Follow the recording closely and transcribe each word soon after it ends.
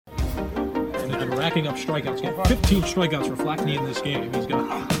racking up strikeouts. Getting 15 strikeouts for Flackney in this game. He's got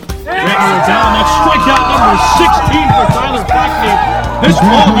Rattler down. That's strikeout number 16 for Tyler Flackney. This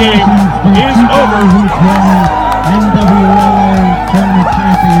ball game is over. NWA tournament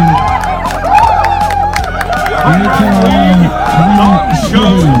champion. Dog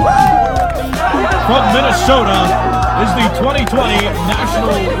Show from Minnesota is the 2020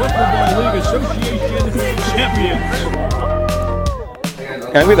 National Wiffle Ball League Association champions.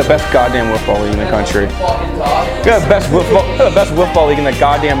 And we're the best goddamn wiffle league in the country. We're the best wiffle league in the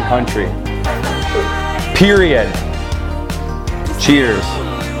goddamn country. Period. Cheers.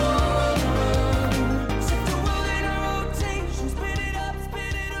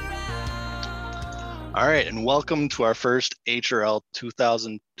 All right, and welcome to our first HRL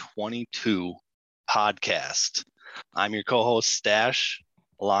 2022 podcast. I'm your co-host, Stache,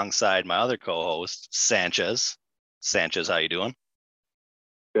 alongside my other co-host, Sanchez. Sanchez, how you doing?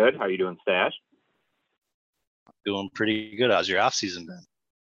 Good. How you doing, Stache? Doing pretty good. How's your offseason been?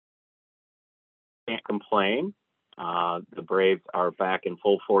 Can't complain. The Braves are back in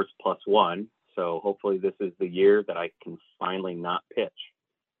full force +1, so hopefully this is the year that I can finally not pitch.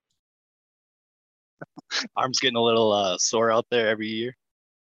 Arm's getting a little sore out there every year.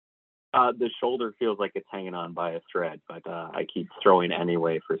 The shoulder feels like it's hanging on by a thread, but I keep throwing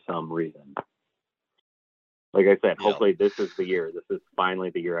anyway for some reason. Like I said, hopefully this is the year. This is finally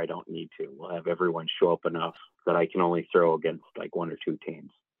the year I don't need to. We'll have everyone show up enough that I can only throw against like one or two teams.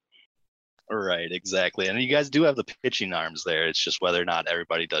 Right, exactly. And you guys do have the pitching arms there. It's just whether or not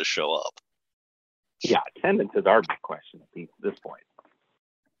everybody does show up. Yeah, attendance is our big question at this point.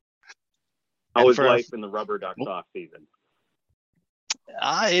 How was life in the Rubber Ducks off season?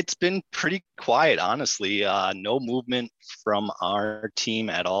 It's been pretty quiet, honestly. No movement from our team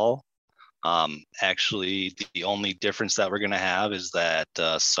at all. Actually, the only difference that we're going to have is that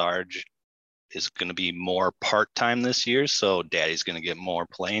Sarge is going to be more part-time this year, so Daddy's going to get more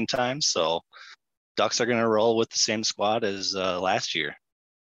playing time. So Ducks are going to roll with the same squad as last year.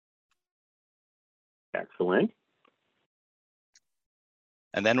 Excellent.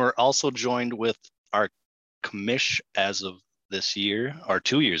 And then we're also joined with our commish as of this year, or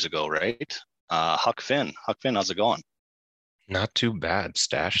 2 years ago, right? Huck Finn. Huck Finn, how's it going? Not too bad,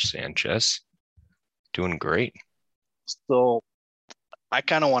 Stache Sanchez. Doing great. So I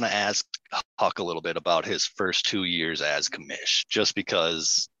kind of want to ask Huck a little bit about his first 2 years as commish, just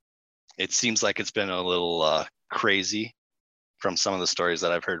because it seems like it's been a little crazy from some of the stories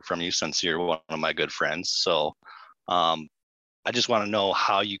that I've heard from you since you're one of my good friends. So I just want to know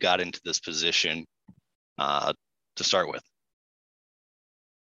how you got into this position to start with.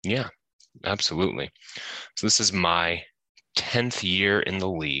 Yeah, absolutely. So this is my 10th year in the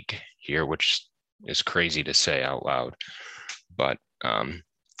league here, which is crazy to say out loud. But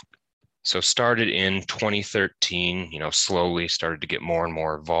so started in 2013, slowly started to get more and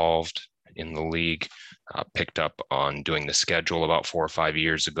more involved in the league. Picked up on doing the schedule about 4 or 5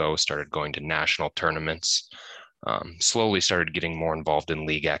 years ago, started going to national tournaments. Slowly started getting more involved in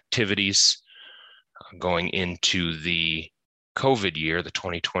league activities. Going into the COVID year, the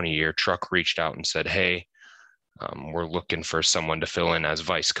 2020 year, Truck reached out and said, hey, we're looking for someone to fill in as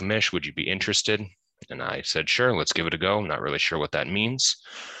vice commish. Would you be interested? And I said, sure, let's give it a go. I'm not really sure what that means.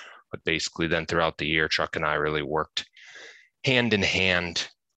 But basically then throughout the year, Truck and I really worked hand in hand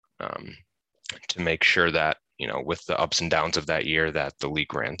to make sure that, with the ups and downs of that year, that the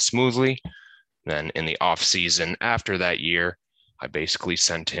league ran smoothly. Then in the off season after that year, I basically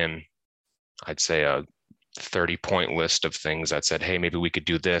sent him, I'd say, a 30-point list of things that said, hey, maybe we could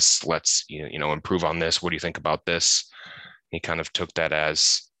do this. Let's, improve on this. What do you think about this? He kind of took that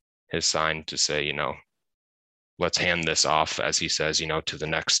as his sign to say, let's hand this off, as he says, to the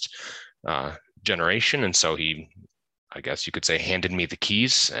next generation. And so he, I guess you could say, handed me the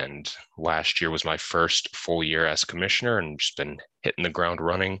keys. And last year was my first full year as commissioner, and just been hitting the ground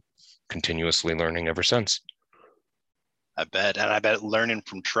running, continuously learning ever since. I bet learning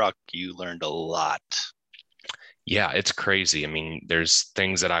from Truck, you learned a lot. Yeah, it's crazy. I mean, there's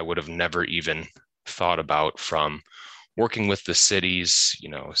things that I would have never even thought about, from working with the cities,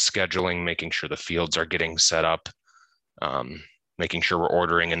 scheduling, making sure the fields are getting set up, making sure we're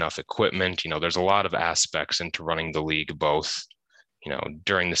ordering enough equipment. There's a lot of aspects into running the league, both,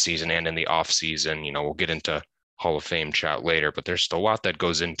 during the season and in the off season. We'll get into Hall of Fame chat later, but there's a lot that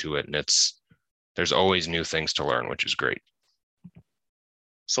goes into it, and there's always new things to learn, which is great.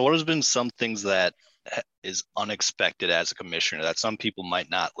 So what has been some things that is unexpected as a commissioner that some people might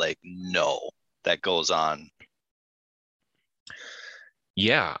not know that goes on?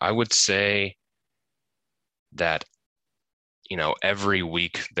 Yeah, I would say that, every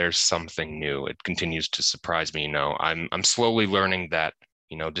week there's something new. It continues to surprise me. I'm slowly learning that,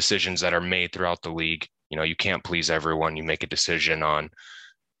 decisions that are made throughout the league, you can't please everyone. You make a decision on,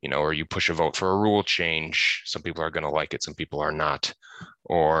 or you push a vote for a rule change. Some people are going to like it, some people are not.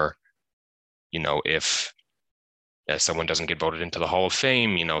 Or, if someone doesn't get voted into the Hall of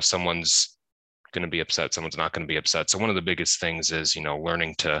Fame, someone's going to be upset, someone's not going to be upset. So one of the biggest things is,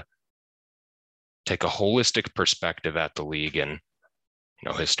 learning to take a holistic perspective at the league. And,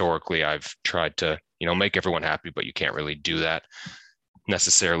 historically, I've tried to, make everyone happy, but you can't really do that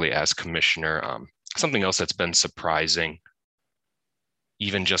necessarily as commissioner. Something else that's been surprising,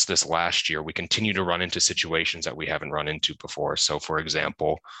 even just this last year, we continue to run into situations that we haven't run into before. So, for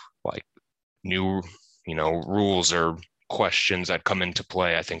example, like new, rules or questions that come into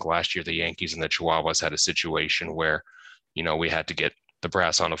play. I think last year the Yankees and the Chihuahuas had a situation where, we had to get the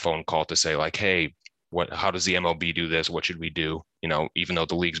brass on a phone call to say like, hey, how does the MLB do this? What should we do? Even though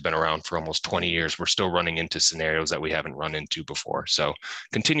the league's been around for almost 20 years, we're still running into scenarios that we haven't run into before. So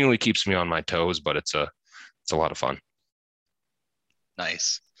continually keeps me on my toes, but it's a lot of fun.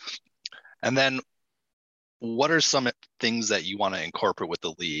 Nice. And then what are some things that you want to incorporate with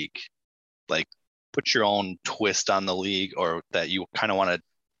the league? Like put your own twist on the league, or that you kind of want to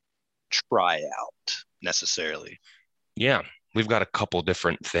try out necessarily? Yeah, we've got a couple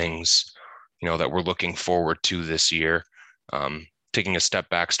different things, that we're looking forward to this year. Taking a step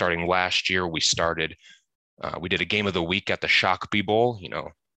back, starting last year, we did a game of the week at the Shakopee Bowl,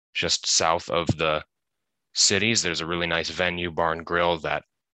 just south of the cities. There's a really nice venue, Barn Grill, that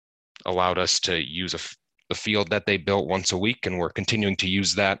allowed us to use the field that they built once a week. And we're continuing to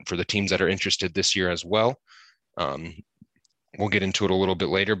use that for the teams that are interested this year as well. We'll get into it a little bit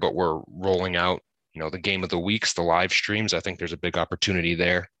later, but we're rolling out, the game of the weeks, the live streams. I think there's a big opportunity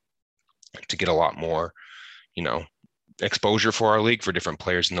there to get a lot more, exposure for our league, for different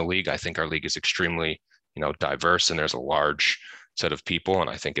players in the league. I think our league is extremely, diverse, and there's a large set of people. And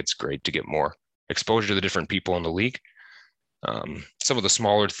I think it's great to get more exposure to the different people in the league. Some of the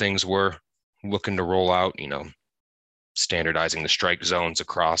smaller things we're looking to roll out, standardizing the strike zones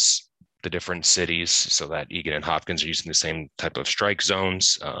across the different cities so that Eagan and Hopkins are using the same type of strike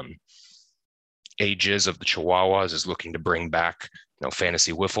zones. Ages of the Chihuahuas is looking to bring back,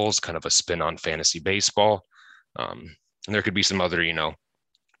 fantasy wiffles, kind of a spin on fantasy baseball. And there could be some other,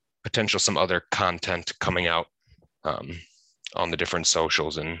 some other content coming out on the different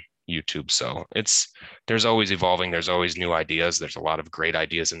socials and YouTube. So there's always evolving. There's always new ideas. There's a lot of great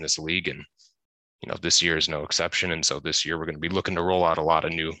ideas in this league, and this year is no exception. And so this year we're going to be looking to roll out a lot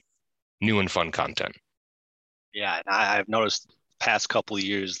of new and fun content. Yeah, and I've noticed past couple of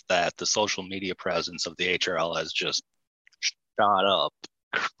years that the social media presence of the HRL has just shot up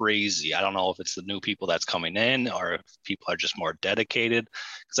crazy. I don't know if it's the new people that's coming in or if people are just more dedicated,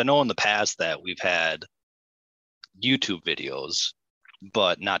 because I know in the past that we've had YouTube videos,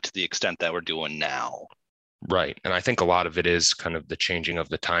 but not to the extent that we're doing now. Right. And I think a lot of it is kind of the changing of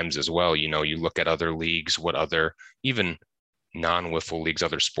the times as well. You look at other leagues, what other even non-wiffle leagues,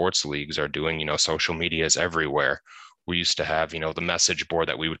 other sports leagues are doing. Social media is everywhere. We used to have, the message board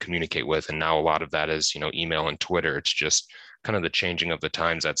that we would communicate with. And now a lot of that is, email and Twitter. It's just kind of the changing of the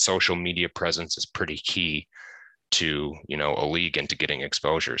times. That social media presence is pretty key to, a league and to getting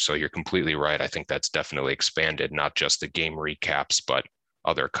exposure. So you're completely right. I think that's definitely expanded, not just the game recaps, but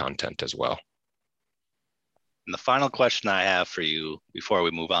other content as well. And the final question I have for you before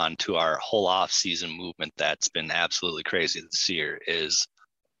we move on to our whole off-season movement that's been absolutely crazy this year is,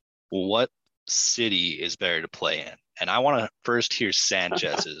 what city is better to play in? And I want to first hear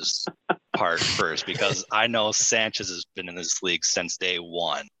Sanchez's part first, because I know Sanchez has been in this league since day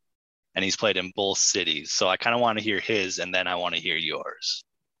one, and he's played in both cities. So I kind of want to hear his, and then I want to hear yours.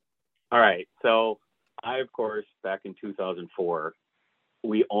 All right. So I, of course, back in 2004,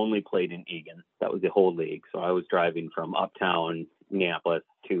 we only played in Eagan. That was the whole league. So I was driving from uptown Minneapolis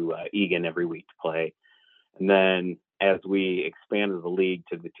to Eagan every week to play. And then as we expanded the league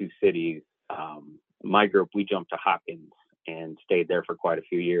to the two cities, my group, we jumped to Hopkins and stayed there for quite a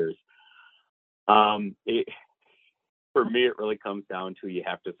few years. For me, it really comes down to, you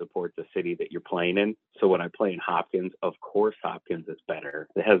have to support the city that you're playing in. So when I play in Hopkins, of course, Hopkins is better.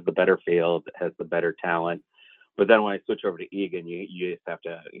 It has the better field, it has the better talent. But then when I switch over to Eagan, you just have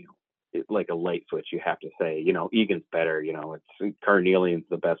to, it's like a light switch. You have to say, Eagan's better. It's Carnelian's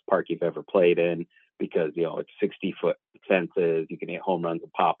the best park you've ever played in, because, it's 60-foot fences. You can hit home runs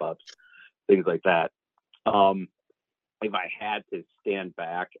and pop-ups, things like that. If I had to stand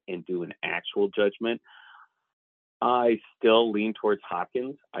back and do an actual judgment, I still lean towards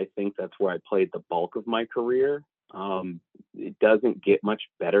Hopkins. I think that's where I played the bulk of my career. It doesn't get much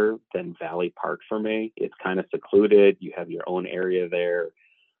better than Valley Park for me. It's kind of secluded. You have your own area there.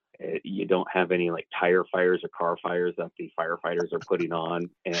 You don't have any like tire fires or car fires that the firefighters are putting on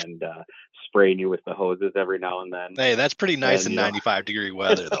and spraying you with the hoses every now and then. Hey, that's pretty nice in 95-degree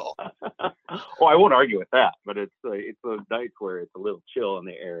weather, though. Well, I won't argue with that, but it's those nights where it's a little chill in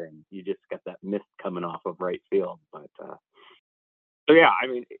the air and you just got that mist coming off of right field. But so yeah, I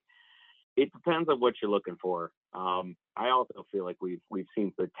mean, it depends on what you're looking for. I also feel like we've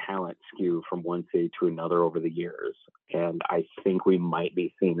seen the talent skew from one city to another over the years, and I think we might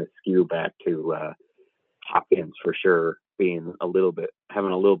be seeing a skew back to Hopkins for sure, having a little bit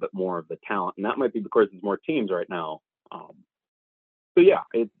more of the talent, and that might be because there's more teams right now. So yeah,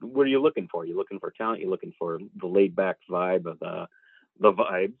 what are you looking for? You're looking for talent. You're looking for the laid back vibe of the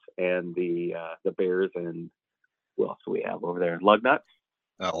vibes and the Bears and who else do we have over there? Lugnuts.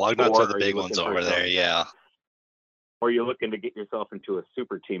 Lugnuts are the big ones over there, yeah. Or you're looking to get yourself into a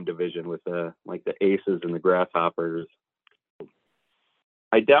super team division with like the Aces and the Grasshoppers.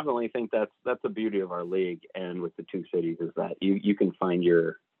 I definitely think that's the beauty of our league, and with the two cities is that you can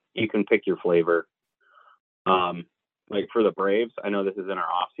pick your flavor. Like for the Braves, I know this is in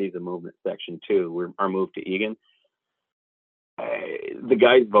our off-season movement section too. Our move to Egan. The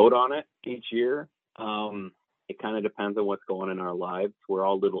guys vote on it each year. It kind of depends on what's going on in our lives. We're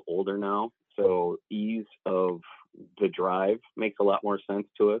all a little older now, so ease of the drive makes a lot more sense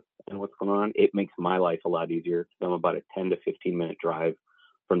to us and what's going on. It makes my life a lot easier. I'm about a 10 to 15 minute drive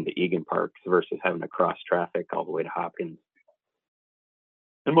from the Egan Parks versus having to cross traffic all the way to Hopkins.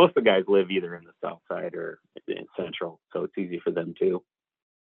 And most of the guys live either in the south side or in central, so it's easy for them too.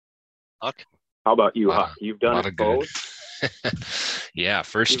 Huck? How about you, Huck? You've done it both? Yeah,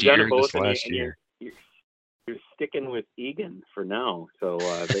 first year, this last year. You're sticking with Egan for now, so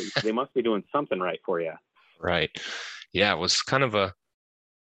they must be doing something right for you. Right. Yeah, it was kind of a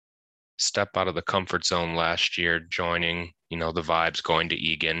step out of the comfort zone last year, joining, the vibes, going to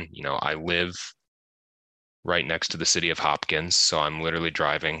Egan. I live right next to the city of Hopkins, so I'm literally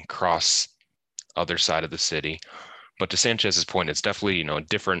driving across other side of the city. But to Sanchez's point, it's definitely,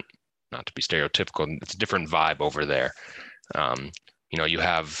 different, not to be stereotypical, it's a different vibe over there. You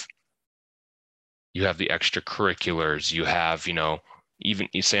have the extracurriculars, you have, even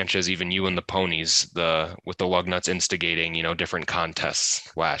Sanchez, even you and the ponies, with the Lugnuts instigating, different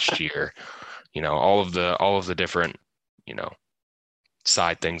contests last year, all of the different,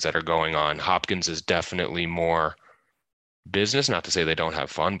 side things that are going on. Hopkins is definitely more business, not to say they don't have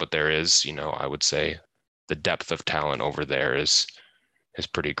fun, but there is, I would say the depth of talent over there is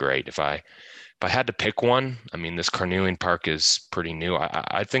pretty great. If I had to pick one, I mean, this Carnelian Park is pretty new.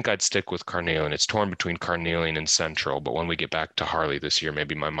 I think I'd stick with Carnelian. It's torn between Carnelian and Central, but when we get back to Harley this year,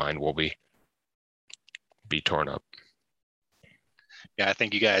 maybe my mind will be torn up. Yeah, I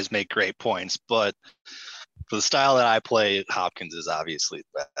think you guys make great points, but for the style that I play, Hopkins is obviously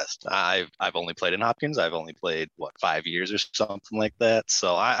the best. I've only played in Hopkins. I've only played 5 years or something like that.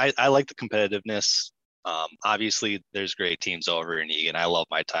 So I like the competitiveness. Obviously, there's great teams over in Egan. I love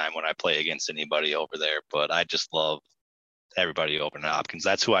my time when I play against anybody over there, but I just love everybody over in Hopkins.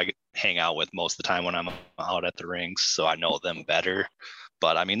 That's who I hang out with most of the time when I'm out at the rinks, so I know them better.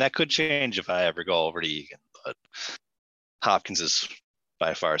 But I mean, that could change if I ever go over to Egan, but Hopkins is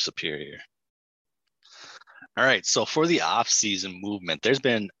by far superior. All right, so for the off-season movement, there's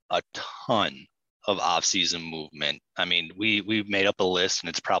been a ton of off-season movement. I mean, we've made up a list and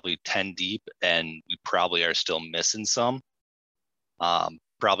it's probably 10 deep, and we probably are still missing some.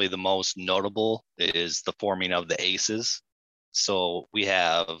 Probably the most notable is the forming of the Aces. So we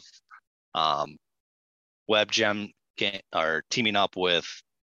have WebGem are teaming up with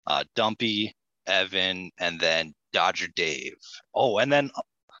Dumpy, Evan, and then Dodger Dave. Oh, and then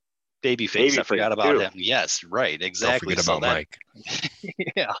Babyface. I forgot about him. Yes, right, exactly. Don't forget about Mike.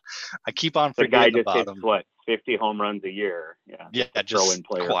 Yeah, I keep on forgetting about him. 50 home runs a year. Yeah, just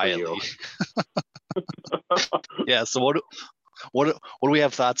quietly. Yeah. So what do we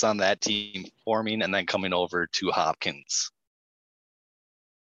have thoughts on that team forming and then coming over to Hopkins?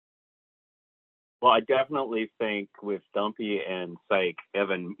 Well, I definitely think with Dumpy and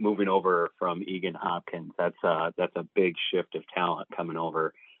Evan moving over from Egan Hopkins, that's a big shift of talent coming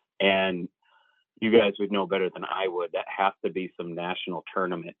over. And you guys would know better than I would. That has to be some national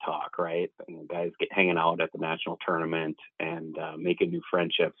tournament talk, right? And guys hanging out at the national tournament and making new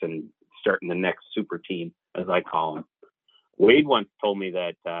friendships and starting the next super team, as I call them. Wade once told me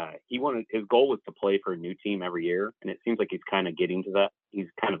that his goal was to play for a new team every year, and it seems like he's kind of getting to that.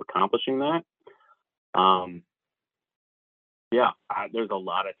 He's kind of accomplishing that. There's a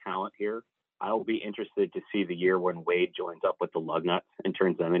lot of talent here. I'll be interested to see the year when Wade joins up with the Lugnuts and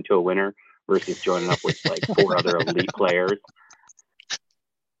turns them into a winner versus joining up with like 4 other elite players.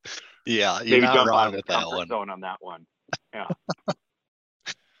 Yeah, you're Maybe not jump out wrong of the with that comfort one. zone on that one. Yeah.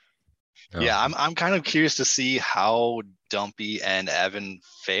 Yeah, I'm kind of curious to see how Dumpy and Evan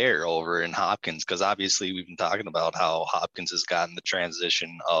fare over in Hopkins, because obviously we've been talking about how Hopkins has gotten the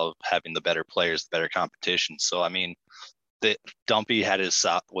transition of having the better players, the better competition. So I mean, that Dumpy had his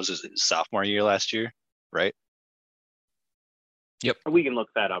sophomore year last year, right? Yep. We can look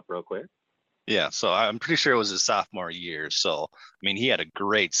that up real quick. Yeah, so I'm pretty sure it was his sophomore year. So I mean, he had a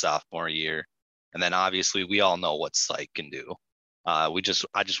great sophomore year, and then obviously we all know what Syke can do. I just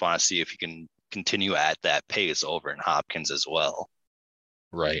want to see if he can continue at that pace over in Hopkins as well.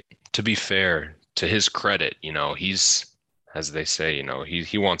 Right. To be fair, to his credit, he's, as they say,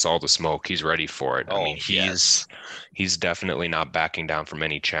 he wants all the smoke. He's ready for it. I mean, yes. he's definitely not backing down from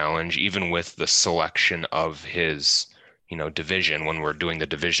any challenge, even with the selection of his, division. When we're doing the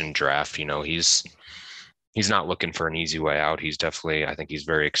division draft, he's not looking for an easy way out. He's definitely, I think he's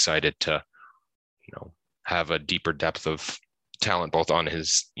very excited to, have a deeper depth of talent, both on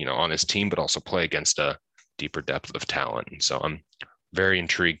his, on his team, but also play against a deeper depth of talent. And so I'm very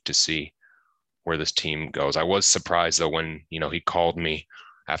intrigued to see where this team goes. I was surprised though when, he called me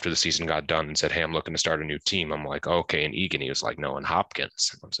after the season got done and said, "Hey, I'm looking to start a new team." I'm like, "Okay." And Egan, he was like, "No, and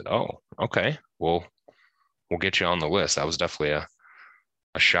Hopkins." I said, "Oh, okay. We'll get you on the list." That was definitely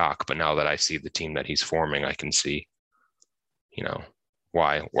a shock. But now that I see the team that he's forming, I can see,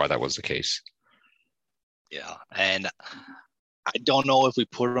 why that was the case. Yeah. And I don't know if we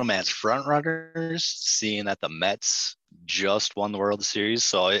put them as front runners, seeing that the Mets just won the World Series.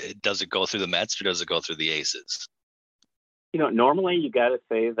 So does it go through the Mets or does it go through the Aces? Normally you got to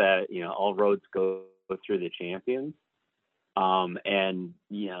say that, all roads go through the champions. And,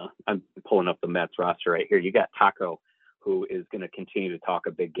 I'm pulling up the Mets roster right here. You got Taco, who is going to continue to talk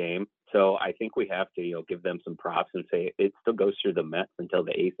a big game. So I think we have to, give them some props and say it still goes through the Mets until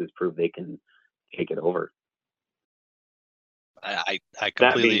the Aces prove they can take it over. I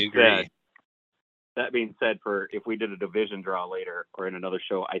completely agree. That being said, for if we did a division draw later or in another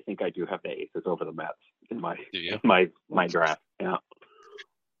show, I think I do have the Aces over the Mets in my draft. Yeah.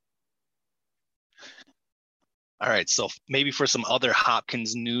 All right, so maybe for some other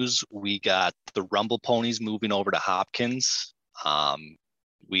Hopkins news, we got the Rumble Ponies moving over to Hopkins.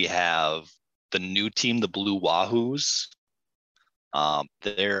 We have the new team, the Blue Wahoos.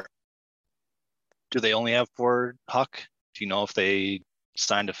 Do they only have 4, Huck? Do you know if they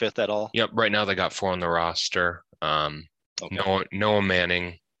signed a 5th at all? Yep. Right now they got 4 on the roster. Okay. Noah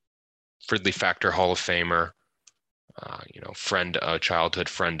Manning, Fridley Factor Hall of Famer, childhood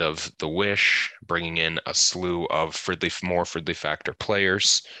friend of the Wish, bringing in a slew of more Fridley Factor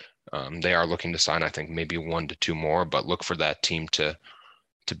players. They are looking to sign, I think, maybe 1 to 2 more, but look for that team to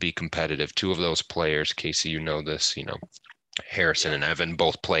be competitive. 2 of those players, Casey, you know this, Harrison and Evan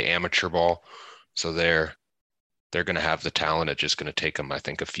both play amateur ball, so they're going to have the talent. It's just going to take them, I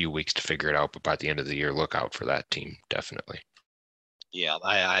think, a few weeks to figure it out. But by the end of the year, look out for that team, definitely. Yeah,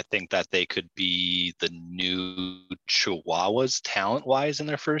 I think that they could be the new Chihuahuas talent-wise in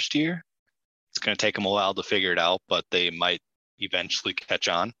their first year. It's going to take them a while to figure it out, but they might eventually catch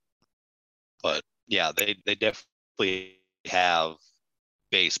on. But yeah, they definitely have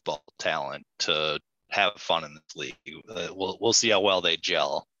baseball talent to have fun in this league. We'll see how well they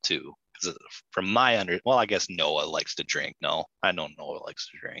gel too. From I guess Noah likes to drink. No, I know Noah likes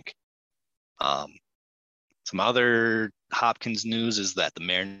to drink. Some other Hopkins news is that the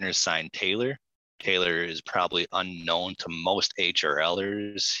Mariners signed Taylor. Taylor is probably unknown to most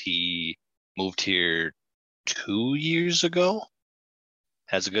HRLers. He moved here 2 years ago.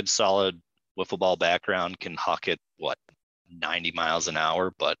 Has a good solid wiffle ball background. Can huck it 90 miles an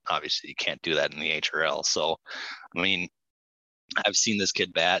hour, but obviously you can't do that in the HRL. So, I mean, I've seen this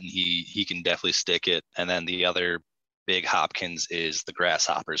kid bat, and he can definitely stick it. And then the other big Hopkins is the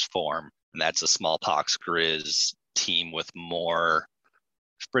Grasshoppers form, and that's a smallpox grizz team with more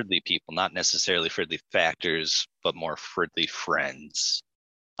Fridley people, not necessarily Fridley factors, but more Fridley friends.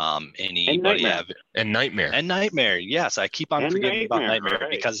 Anybody have and Nightmare? And Nightmare, yes. I keep on forgetting about Nightmare,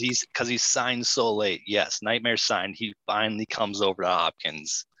 right? because he's signed so late. Yes, Nightmare signed. He finally comes over to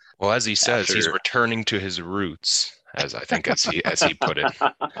Hopkins. Well, as he says, he's returning to his roots, as I think as he put it.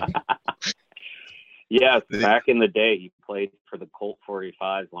 Yes, back in the day, he played for the Colt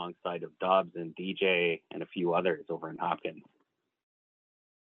 45s alongside of Dobbs and DJ and a few others over in Hopkins.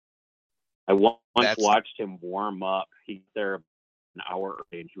 I once watched him warm up. He's there hour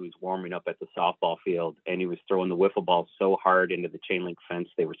early, and he was warming up at the softball field, and he was throwing the wiffle ball so hard into the chain link fence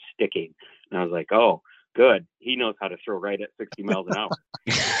they were sticking. And I was like, oh, good. He knows how to throw right at 60 miles an hour.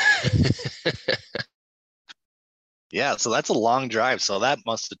 Yeah, so that's a long drive. So that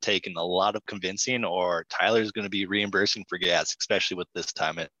must have taken a lot of convincing, or Tyler's going to be reimbursing for gas, especially with this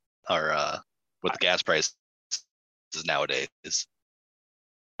time with the gas prices nowadays.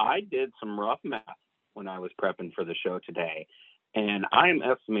 I did some rough math when I was prepping for the show today, and I am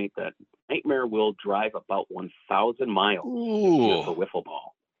estimate that Nightmare will drive about 1,000 miles to miss a wiffle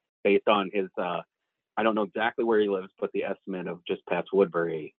ball, based on his. I don't know exactly where he lives, but the estimate of just past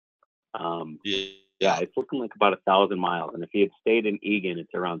Woodbury. Yeah, it's looking like about 1,000 miles, and if he had stayed in Egan,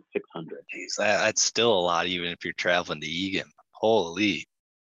 it's around 600. Jeez, that's still a lot, even if you're traveling to Egan. Holy!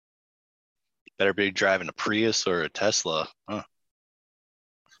 Better be driving a Prius or a Tesla. Huh?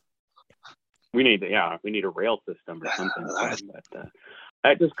 We need a rail system or something. But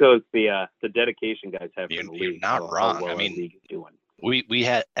that just goes the dedication guys have for the league. You're not wrong. I mean, league is doing. We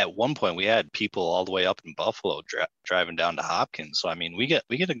had at one point we had people all the way up in Buffalo driving down to Hopkins. So I mean, we get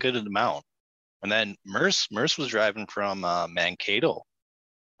a good amount. And then Merce was driving from Mankato,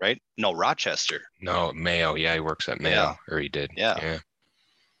 right? No, Rochester. No, Mayo. Yeah, he works at Mayo, or he did. Yeah.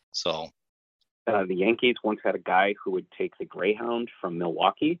 So the Yankees once had a guy who would take the Greyhound from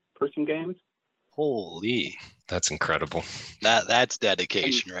Milwaukee for some games. Holy, that's incredible. That's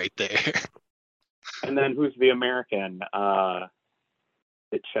dedication right there. And then who's the American? The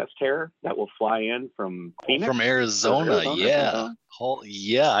chest hair that will fly in from Phoenix? From Arizona. Yeah.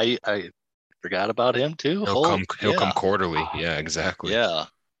 I forgot about him too. He'll come quarterly. Yeah, exactly. Yeah.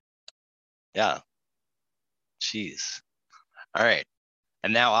 Jeez. All right.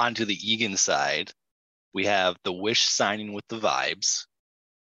 And now on to the Egan side. We have the Wish signing with the Vibes.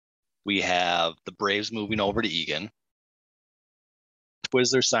 We have the Braves moving over to Egan.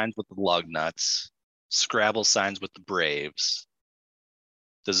 Twizzler signs with the Lugnuts. Scrabble signs with the Braves.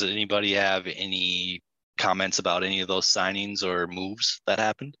 Does anybody have any comments about any of those signings or moves that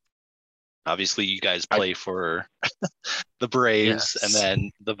happened? Obviously, you guys play for the Braves and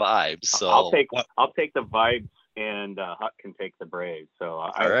then the Vibes. So I'll take the Vibes, and Huck can take the Braves. So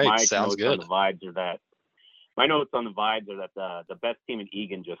my sounds good. My notes on the Vibes are that the best team in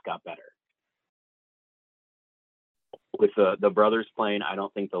Egan just got better. With the brothers playing, I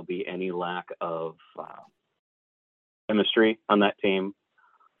don't think there'll be any lack of chemistry on that team.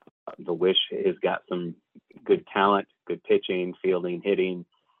 The Wish has got some good talent, good pitching, fielding, hitting.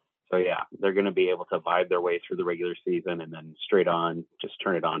 So, yeah, they're going to be able to vibe their way through the regular season and then straight on, just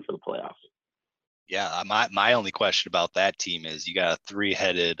turn it on for the playoffs. Yeah, my only question about that team is you got a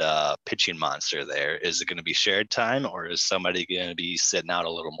three-headed pitching monster there. Is it going to be shared time, or is somebody going to be sitting out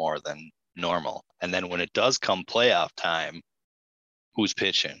a little more than normal? And then when it does come playoff time, who's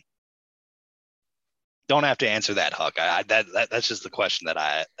pitching? Don't have to answer that, Huck. That's just the question that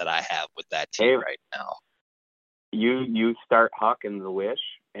I have with that team right now. You start Huck and the Wish,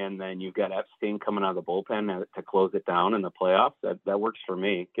 and then you've got Epstein coming out of the bullpen to close it down in the playoffs. That works for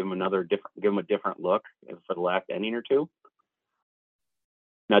me. Give him a different look for the last inning or two.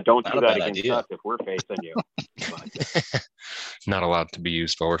 Now, don't do that against us if we're facing you. Not allowed to be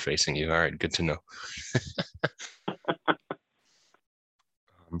used while we're facing you. All right, good to know.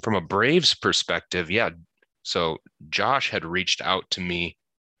 From a Braves perspective, yeah. So Josh had reached out to me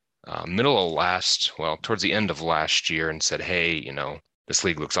towards the end of last year and said, hey, this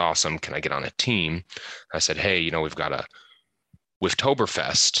league looks awesome. Can I get on a team? I said, hey, we've got a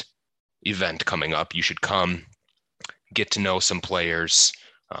Wiftoberfest event coming up. You should come get to know some players,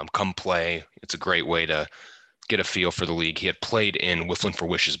 come play. It's a great way to get a feel for the league. He had played in Whiffling for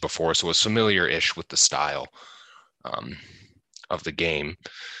Wishes before, so was familiar-ish with the style of the game.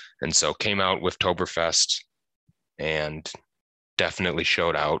 And so came out Wiftoberfest and definitely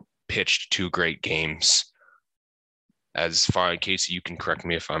showed out, pitched 2 great games. As far, Casey, you can correct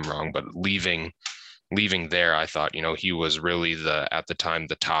me if I'm wrong, but leaving there, I thought, he was really at the time,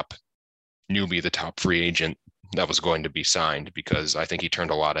 the top free agent that was going to be signed, because I think he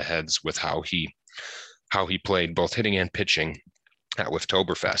turned a lot of heads with how he played both hitting and pitching at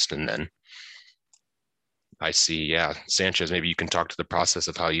Wiftoberfest. And then I see, Sanchez, maybe you can talk to the process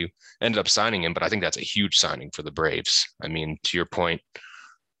of how you ended up signing him, but I think that's a huge signing for the Braves. I mean, to your point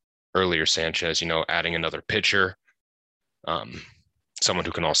earlier, Sanchez, adding another pitcher, someone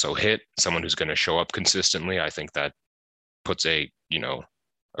who can also hit, someone who's going to show up consistently. I think that puts a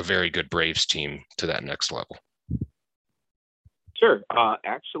very good Braves team to that next level. Sure.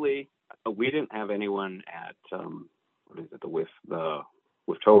 Actually, we didn't have anyone at the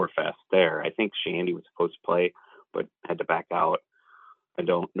Wiftoberfest there. I think Shandy was supposed to play, but had to back out. I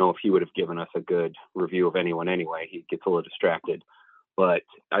don't know if he would have given us a good review of anyone anyway. He gets a little distracted. But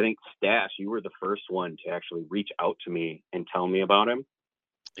I think, Stache, you were the first one to actually reach out to me and tell me about him.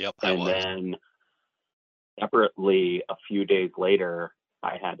 Yep, and then separately, a few days later,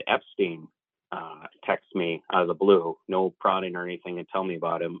 I had Epstein text me out of the blue, no prodding or anything, and tell me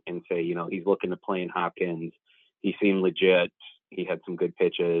about him and say, he's looking to play in Hopkins. He seemed legit. He had some good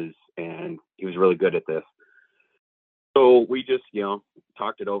pitches, and he was really good at this. So we just,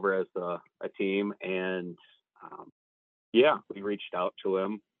 talked it over as a team, and we reached out to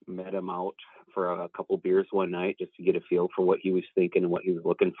him, met him out for a couple beers one night just to get a feel for what he was thinking and what he was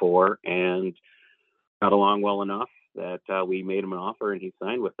looking for, and got along well enough that we made him an offer and he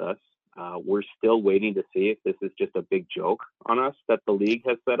signed with us. We're still waiting to see if this is just a big joke on us that the league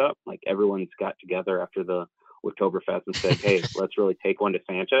has set up. Like, everyone's got together after the Oktoberfest and said, hey, let's really take one to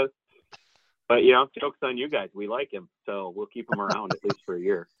Sanchez. But, joke's on you guys. We like him, so we'll keep him around at least for a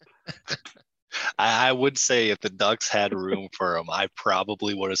year. I would say if the Ducks had room for him, I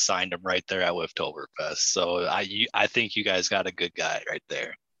probably would have signed him right there at Oktoberfest. So I think you guys got a good guy right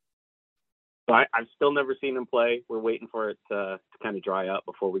there. So I've still never seen him play. We're waiting for it to kind of dry up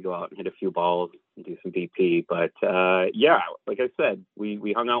before we go out and hit a few balls and do some BP. But like I said,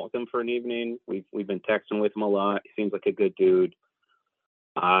 we hung out with him for an evening. We've been texting with him a lot. He seems like a good dude.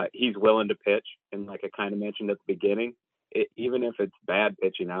 He's willing to pitch, and like I kind of mentioned at the beginning, even if it's bad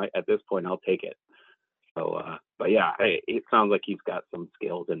pitching, at this point I'll take it. So, it sounds like he's got some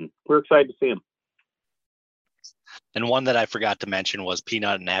skills, and we're excited to see him. And one that I forgot to mention was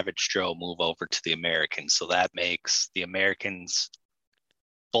Peanut and Avid Stroh move over to the Americans. So that makes the Americans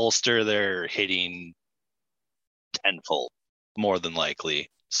bolster their hitting tenfold, more than likely.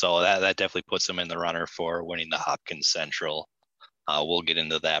 So that definitely puts them in the runner for winning the Hopkins Central. We'll get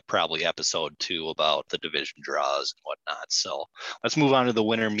into that probably episode 2 about the division draws and whatnot. So let's move on to the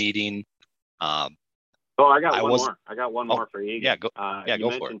winter meeting. I got one more. I got one more for you. Yeah, go you go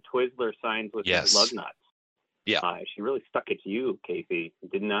for it. mentioned Twizzler signs with the Lugnuts. Yeah. She really stuck it to you, Casey.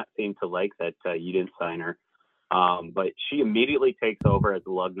 Did not seem to like that you didn't sign her. But she immediately takes over as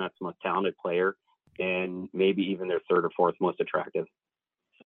the Lugnuts' most talented player, and maybe even their 3rd or 4th most attractive.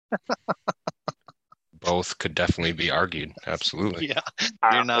 Both could definitely be argued. Absolutely. Yeah,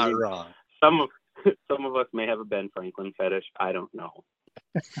 you're not wrong. Some of us may have a Ben Franklin fetish. I don't know.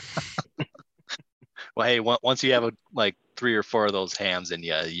 Well, hey, once you have 3 or 4 of those hams in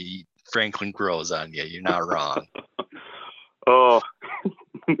you, Franklin grows on you. You're not wrong. Oh,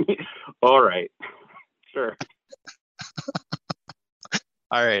 all right. Sure.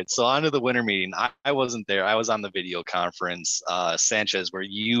 All right, so on to the winter meeting. I wasn't there. I was on the video conference. Sanchez, were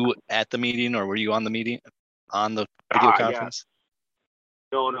you at the meeting, or were you on the meeting on the video conference?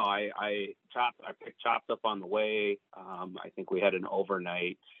 Yeah. No. I picked Chops up on the way. I think we had an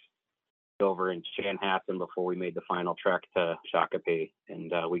overnight over in Chanhassen before we made the final trek to Shakopee,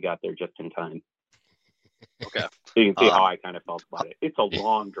 and we got there just in time. Okay. So you can see how I kind of felt about it. It's a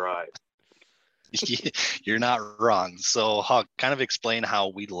long drive. You're not wrong. So, Huck, kind of explain how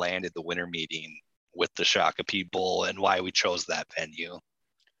we landed the winter meeting with the Shakopee Bowl and why we chose that venue.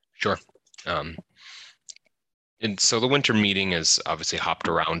 Sure. And so the winter meeting is obviously hopped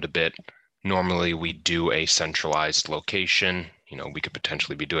around a bit. Normally we do a centralized location. We could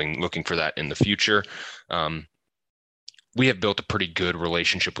potentially be looking for that in the future. We have built a pretty good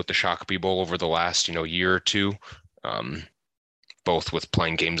relationship with the Shakopee Bowl over the last, year or two. Both with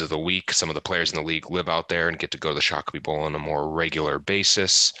playing games of the week. Some of the players in the league live out there and get to go to the Shakopee Bowl on a more regular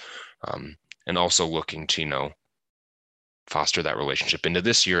basis. And also looking to, foster that relationship into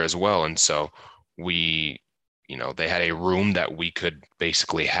this year as well. And so we, they had a room that we could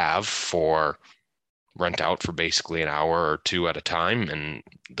basically rent out for basically an hour or 2 at a time. And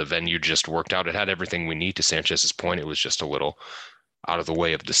the venue just worked out. It had everything we need. To Sanchez's point, it was just a little out of the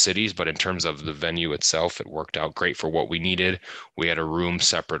way of the cities, but in terms of the venue itself, it worked out great for what we needed. We had a room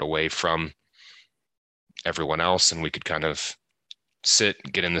separate away from everyone else, and we could kind of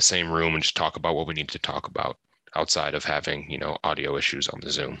get in the same room and just talk about what we need to talk about outside of having, audio issues on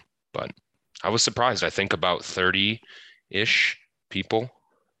the Zoom. But I was surprised. I think about 30-ish people.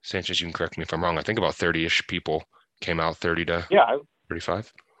 Sanchez, you can correct me if I'm wrong. I think about 30-ish people came out, 30 to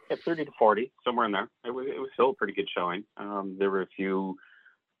 35. Yeah, 30 to 40, somewhere in there. It was still a pretty good showing. There were a few,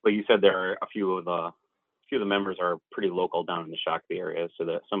 like you said, there are a few of the members are pretty local down in the Shakopee area, so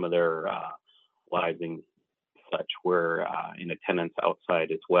that some of their wives and such were in attendance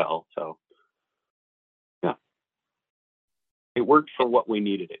outside as well. So, yeah, it worked for what we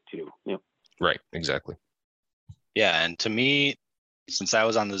needed it to. Yeah. Right. Exactly. Yeah, and to me, since I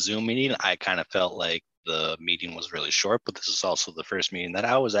was on the Zoom meeting, I kind of felt like the meeting was really short, but this is also the first meeting that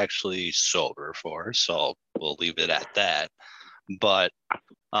I was actually sober for, so we'll leave it at that. But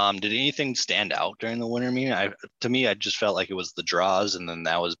did anything stand out during the winter meeting? To me, I just felt like it was the draws, and then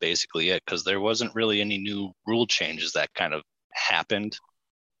that was basically it, because there wasn't really any new rule changes that kind of happened.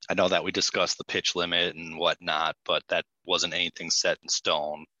 I know that we discussed the pitch limit and whatnot, but that wasn't anything set in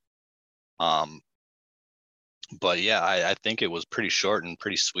stone. But yeah, I think it was pretty short and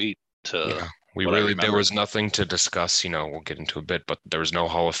pretty sweet. Yeah, there was nothing to discuss. We'll get into a bit, but there was no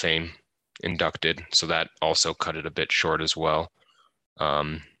Hall of Fame inducted, so that also cut it a bit short as well.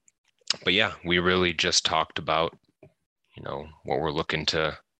 But yeah, we really just talked about, what we're looking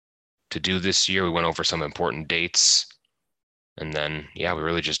to do this year. We went over some important dates, and then yeah, we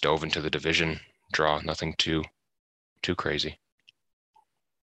really just dove into the division draw. Nothing too crazy.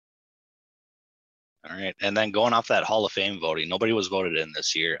 All right. And then going off that Hall of Fame voting, nobody was voted in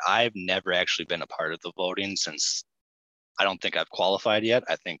this year. I've never actually been a part of the voting since I don't think I've qualified yet.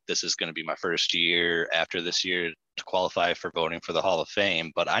 I think this is going to be my first year after this year to qualify for voting for the Hall of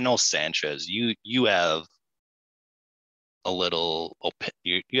Fame. But I know, Sanchez, you have a little,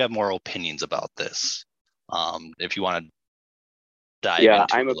 you have more opinions about this. If you want to dive into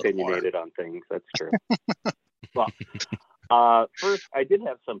I'm it a little opinionated more. on things. That's true. Well, first, I did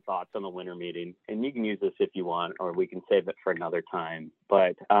have some thoughts on the winter meeting, and you can use this if you want, or we can save it for another time.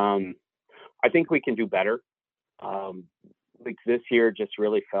 But I think we can do better. Like this year just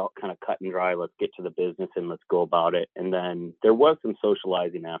really felt kind of cut and dry. Let's get to the business and let's go about it. And then there was some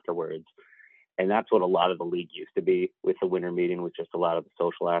socializing afterwards. And that's what a lot of the league used to be with the winter meeting, was just a lot of the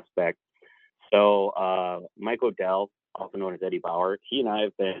social aspect. So Mike Odell, also known as Eddie Bauer, he and I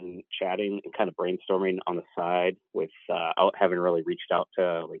have been chatting and kind of brainstorming on the side without having really reached out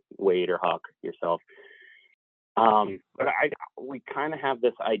to like Wade or Huck, yourself. But we kind of have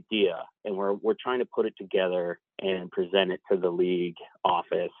this idea, and we're trying to put it together and present it to the league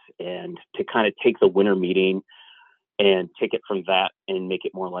office, and to kind of take the winter meeting and take it from that and make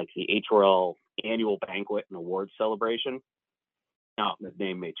it more like the HRL annual banquet and awards celebration. Now, the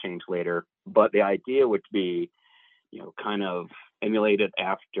name may change later, but the idea would be, kind of emulated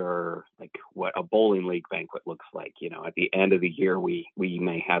after like what a bowling league banquet looks like. At the end of the year, we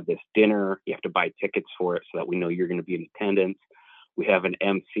may have this dinner. You have to buy tickets for it so that we know you're going to be in attendance. We have an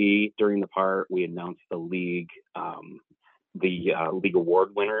MC during the part. We announce the league, league award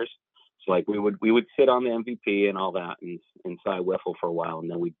winners. So like we would sit on the MVP and all that and inside Wiffle for a while, and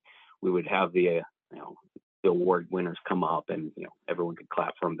then we would have the award winners come up, and everyone could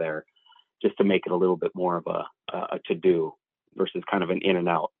clap from there, just to make it a little bit more of a to-do versus kind of an in and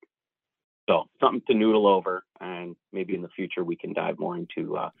out. So something to noodle over, and maybe in the future we can dive more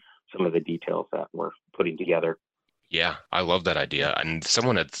into some of the details that we're putting together. Yeah, I love that idea. And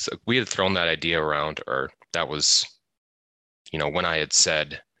we had thrown that idea around, or that was, when I had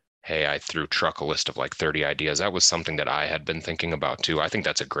said, hey, I threw Truck a list of like 30 ideas. That was something that I had been thinking about too. I think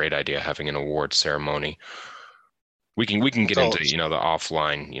that's a great idea, having an award ceremony. We can get into the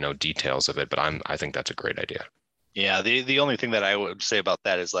offline details of it, but I think that's a great idea. Yeah, the only thing that I would say about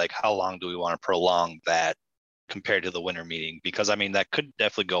that is like, how long do we want to prolong that compared to the winter meeting? Because I mean, that could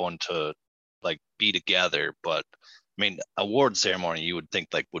definitely go into like be together, but I mean, award ceremony you would think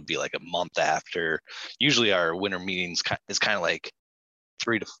like would be like a month after. Usually our winter meetings is kind of like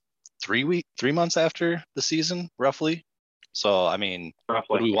 3 months after the season, roughly. So I mean,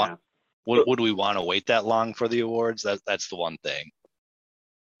 roughly, would we want to wait that long for the awards? That's the one thing.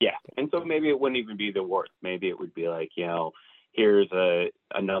 Yeah, and so maybe it wouldn't even be the awards. Maybe it would be like, here's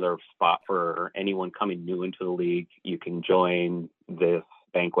another spot for anyone coming new into the league. You can join this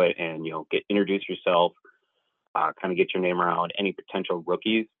banquet and introduce yourself, kind of get your name around. Any potential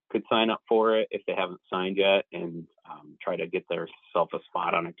rookies could sign up for it if they haven't signed yet, and try to get themselves a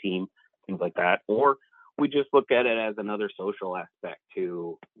spot on a team, things like that. Or we just look at it as another social aspect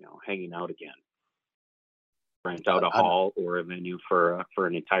to hanging out again. Rent out a hall or a venue for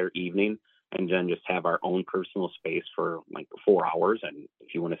an entire evening, and then just have our own personal space for like 4 hours. And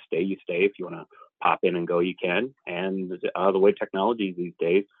if you want to stay, you stay. If you want to pop in and go, you can. And the way technology is these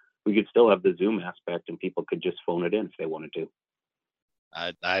days, we could still have the Zoom aspect, and people could just phone it in if they wanted to.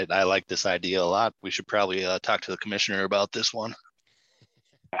 I like this idea a lot. We should probably talk to the commissioner about this one.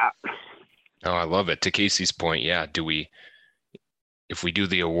 Yeah. Oh, I love it. To Casey's point, yeah. If we do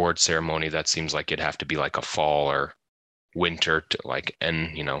the award ceremony, that seems like it'd have to be like a fall or winter to like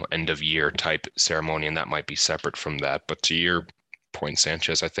end of year type ceremony, and that might be separate from that. But to your point,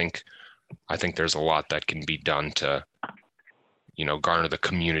 Sanchez, I think there's a lot that can be done to garner the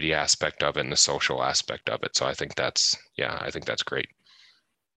community aspect of it and the social aspect of it. So I think that's great.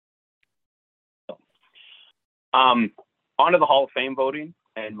 On to the Hall of Fame voting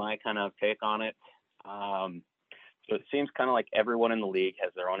and my kind of take on it. So it seems kind of like everyone in the league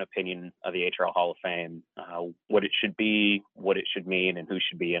has their own opinion of the HRL Hall of Fame, what it should be, what it should mean, and who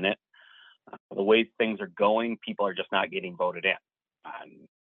should be in it. The way things are going, people are just not getting voted in.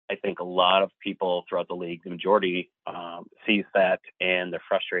 I think a lot of people throughout the league, the majority, sees that and they're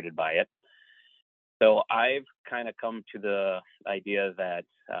frustrated by it. So I've kind of come to the idea that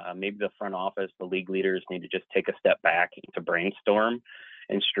maybe the front office, the league leaders need to just take a step back to brainstorm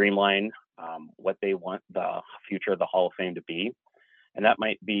and streamline what they want the future of the Hall of Fame to be. And that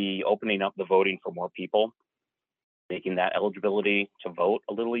might be opening up the voting for more people, making that eligibility to vote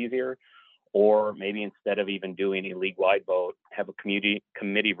a little easier, or maybe instead of even doing a league-wide vote, have a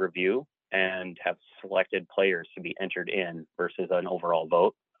committee review and have selected players to be entered in versus an overall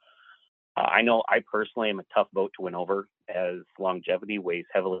vote. I know I personally am a tough vote to win over, as longevity weighs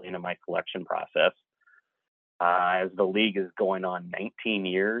heavily into my selection process. As the league is going on 19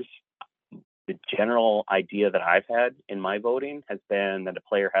 years, the general idea that I've had in my voting has been that a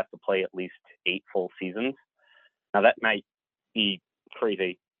player has to play at least 8 full seasons. Now that might be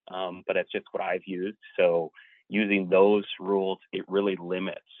crazy, but it's just what I've used. So using those rules, it really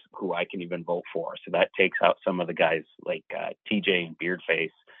limits who I can even vote for. So that takes out some of the guys like TJ and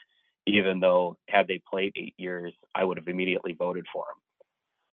Beardface. Even though had they played 8 years, I would have immediately voted for them.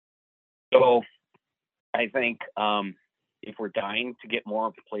 So I think if we're dying to get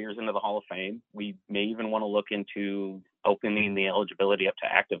more players into the Hall of Fame, we may even want to look into opening the eligibility up to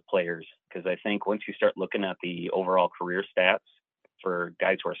active players, because I think once you start looking at the overall career stats for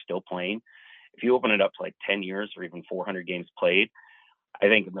guys who are still playing, if you open it up to like 10 years or even 400 games played, I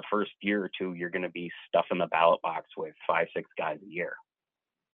think in the first year or two, you're going to be stuffing the ballot box with 5-6 guys a year.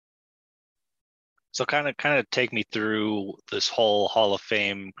 So kind of take me through this whole Hall of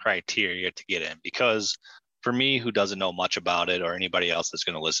Fame criteria to get in, because for me, who doesn't know much about it, or anybody else that's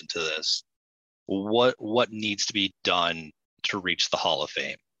going to listen to this, what needs to be done to reach the Hall of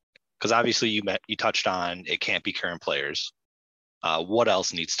Fame? Because obviously you touched on it can't be current players. What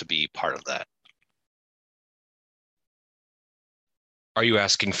else needs to be part of that? Are you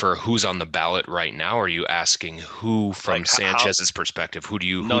asking for who's on the ballot right now? Or are you asking who, from Like, Sanchez's perspective, who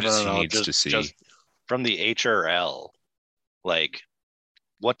does he needs to see? Just from the HRL, like,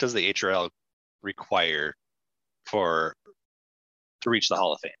 what does the HRL require to reach the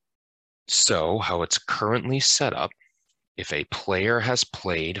Hall of Fame? So how it's currently set up, if a player has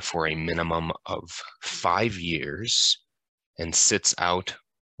played for a minimum of 5 years and sits out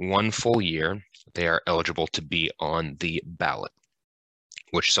 1 full year, they are eligible to be on the ballot,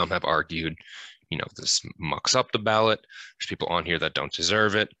 which some have argued, this mucks up the ballot. There's people on here that don't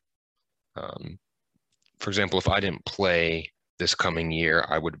deserve it. For example, if I didn't play this coming year,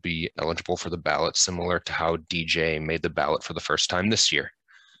 I would be eligible for the ballot, similar to how DJ made the ballot for the first time this year.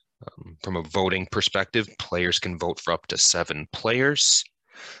 From a voting perspective, players can vote for up to 7 players,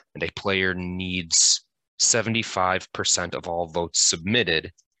 and a player needs 75% of all votes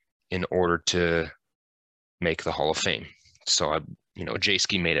submitted in order to make the Hall of Fame. So,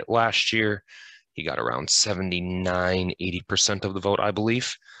 Jayski made it last year. He got around 79, 80% of the vote, I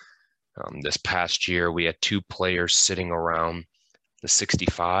believe. This past year, we had 2 players sitting around the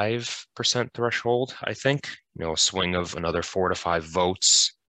 65% threshold, I think. A swing of another 4 to 5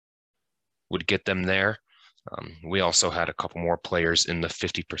 votes would get them there. We also had a couple more players in the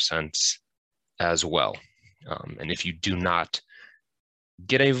 50% as well. And if you do not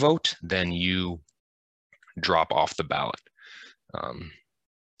get a vote, then you drop off the ballot.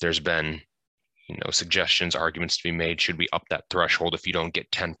 There's been suggestions, arguments to be made. Should we up that threshold if you don't get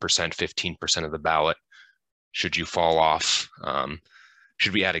 10%, 15% of the ballot? Should you fall off?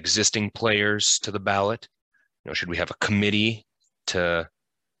 Should we add existing players to the ballot? Should we have a committee to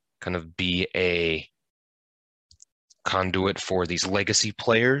kind of be a conduit for these legacy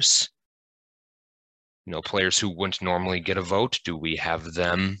players? Players who wouldn't normally get a vote. Do we have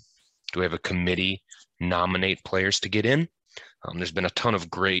a committee nominate players to get in? There's been a ton of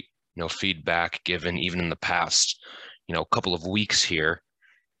great feedback given even in the past couple of weeks here.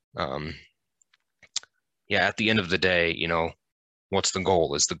 At the end of the day, what's the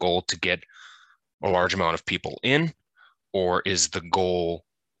goal? Is the goal to get a large amount of people in, or is the goal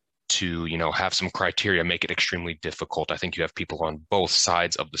to have some criteria, make it extremely difficult? I think you have people on both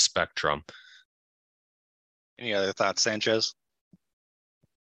sides of the spectrum. Any other thoughts, Sanchez?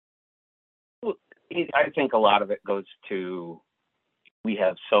 I think a lot of it goes to, we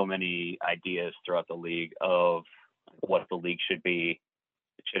have so many ideas throughout the league of what the league should be.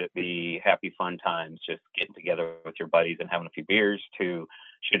 Should it be happy fun times, just getting together with your buddies and having a few beers, to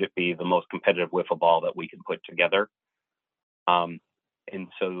should it be the most competitive wiffle ball that we can put together? And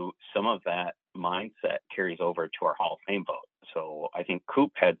so some of that mindset carries over to our Hall of Fame vote. So I think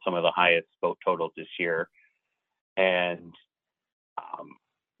Coop had some of the highest vote totals this year, and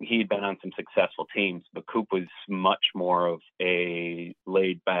he'd been on some successful teams, but Coop was much more of a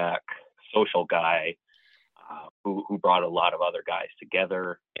laid back social guy who brought a lot of other guys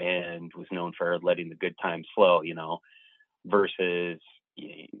together and was known for letting the good times flow, versus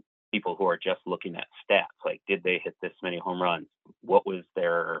people who are just looking at stats, like did they hit this many home runs? What was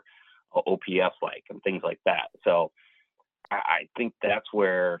their OPS like, and things like that. So I think that's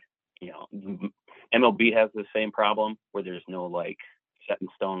where, MLB has the same problem where there's no like set in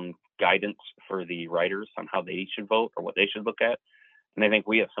stone guidance for the writers on how they should vote or what they should look at. And I think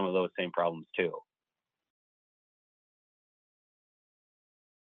we have some of those same problems too.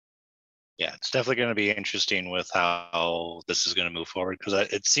 Yeah, it's definitely going to be interesting with how this is going to move forward, because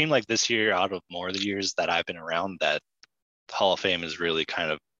it seemed like this year, out of more of the years that I've been around, that Hall of Fame has really kind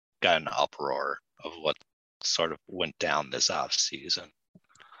of got an uproar of what sort of went down this off season.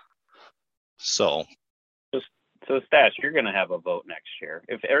 So Stache, you're going to have a vote next year.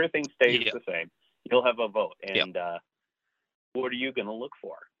 If everything stays the same, you'll have a vote. And what are you going to look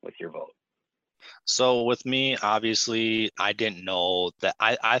for with your vote? So with me, obviously, I didn't know that.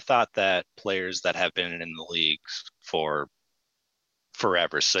 I thought that players that have been in the league for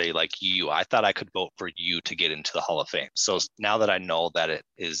forever, say like you, I thought I could vote for you to get into the Hall of Fame. So now that I know that it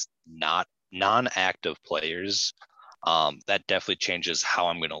is not non-active players, that definitely changes how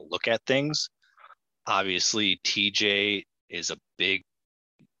I'm going to look at things. Obviously, TJ is a big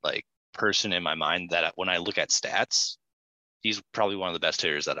person in my mind that when I look at stats, he's probably one of the best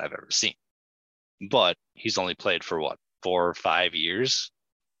hitters that I've ever seen. But he's only played for 4 or 5 years.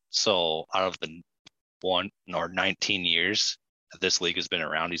 So out of the 19 years that this league has been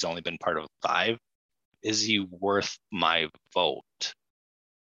around, he's only been part of 5. Is he worth my vote?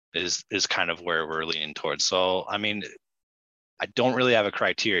 Is kind of where we're leaning towards. So, I mean, I don't really have a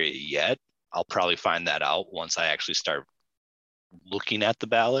criteria yet. I'll probably find that out once I actually start looking at the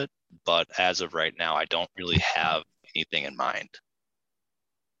ballot. But as of right now, I don't really have anything in mind.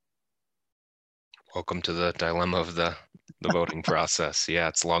 Welcome to the dilemma of the voting process. Yeah,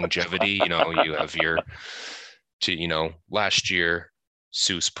 it's longevity. You have last year,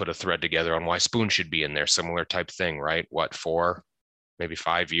 Seuss put a thread together on why Spoon should be in there. Similar type thing, right? 4, maybe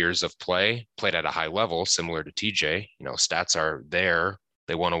 5 years of played at a high level, similar to TJ. Stats are there.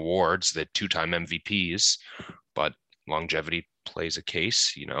 They won awards, the 2-time MVPs, but longevity plays a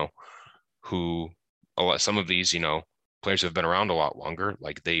case. Some of these, players have been around a lot longer,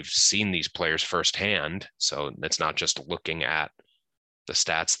 like they've seen these players firsthand. So it's not just looking at the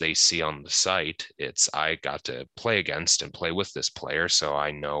stats they see on the site. It's I got to play against and play with this player, so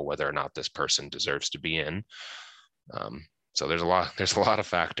I know whether or not this person deserves to be in. So there's a lot of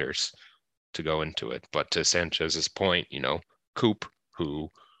factors to go into it. But to Sanchez's point, Coop,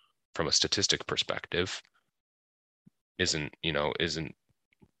 who from a statistic perspective isn't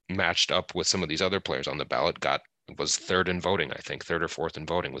matched up with some of these other players on the ballot, was 3rd in voting, I think 3rd or 4th in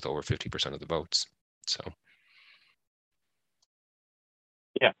voting with over 50% of the votes. So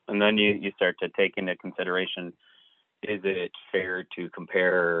yeah, and then you start to take into consideration, is it fair to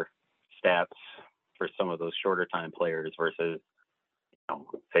compare stats for some of those shorter time players versus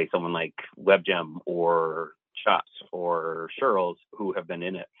say someone like WebGem or Shots or Sherrills, who have been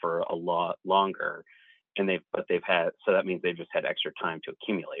in it for a lot longer, and that means they've just had extra time to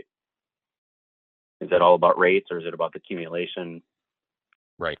accumulate. Is it all about rates, or is it about the accumulation?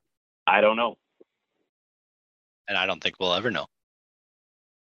 Right. I don't know. And I don't think we'll ever know.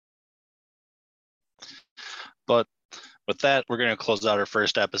 But with that, we're going to close out our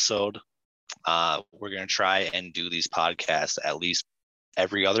first episode. We're going to try and do these podcasts at least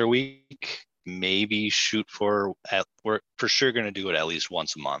every other week. Maybe we're for sure going to do it at least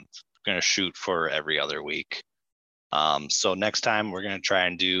once a month. We're going to shoot for every other week. So next time we're going to try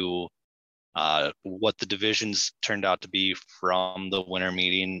and do what the divisions turned out to be from the winter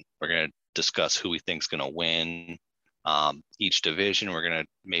meeting. We're going to discuss who we think is going to win each division. We're going to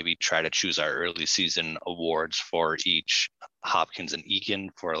maybe try to choose our early season awards for each Hopkins and Eakin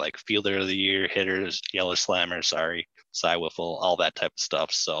for fielder of the year, hitters, yellow slammers, Cy Wiffle, all that type of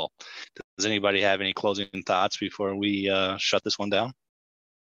stuff. So does anybody have any closing thoughts before we shut this one down?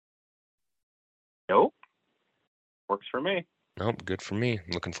 Nope. Works for me. Nope, good for me.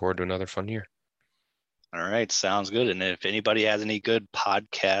 I'm looking forward to another fun year. All right, sounds good. And if anybody has any good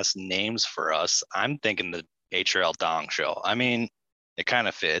podcast names for us, I'm thinking the HRL Dong Show. I mean, it kind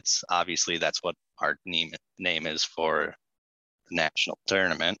of fits. Obviously, that's what our name is for national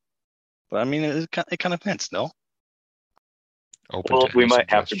tournament. But I mean, it kind of depends, no? Open Well, to we any might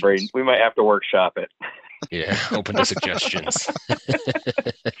have suggestions. to workshop it. Yeah, open to suggestions.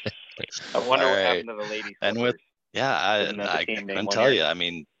 I wonder All what right. happened to the lady And slippers. Isn't that the I team name couldn't one tell year? you. I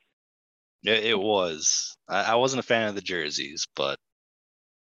mean, it was. I wasn't a fan of the jerseys, but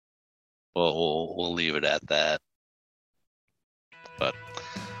we'll leave it at that. But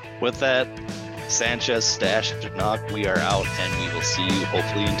with that, Sanchez, Stache, and Huck, we are out, and we will see you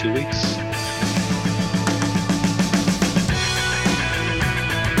hopefully in 2 weeks.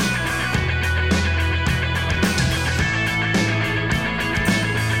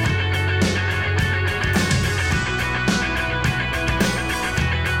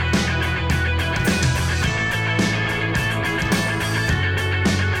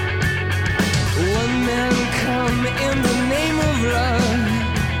 One man come in the name of love.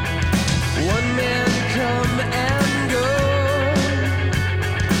 One man come and go.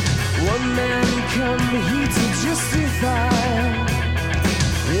 One man come here to justify.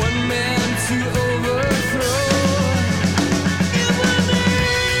 One man to overthrow.